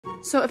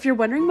So if you're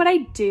wondering what I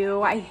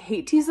do, I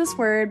hate to use this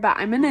word, but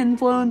I'm an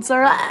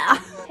influencer.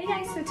 Hey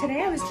guys, so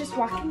today I was just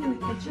walking in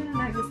the kitchen and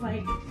I was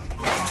like,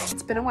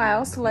 it's been a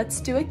while, so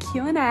let's do a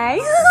Q&A.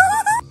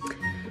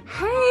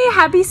 Hey,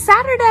 happy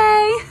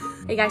Saturday.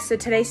 Hey guys, so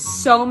today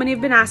so many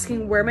have been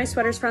asking where my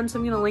sweater's from, so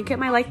I'm gonna link it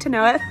in my like to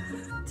know it.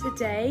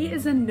 Today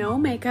is a no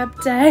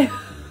makeup day.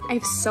 I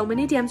have so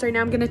many DMs right now.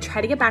 I'm gonna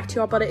try to get back to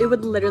you all, but it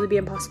would literally be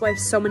impossible. I have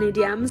so many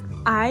DMs.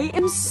 I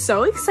am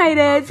so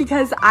excited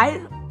because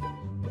I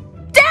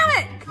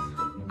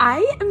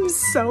am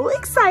so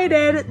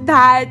excited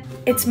that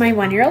it's my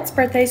 1-year-old's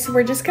birthday, so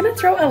we're just gonna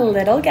throw a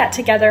little get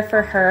together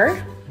for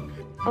her.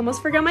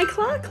 Almost forgot my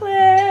claw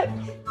clip.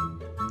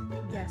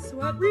 Guess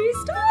what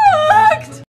restocked?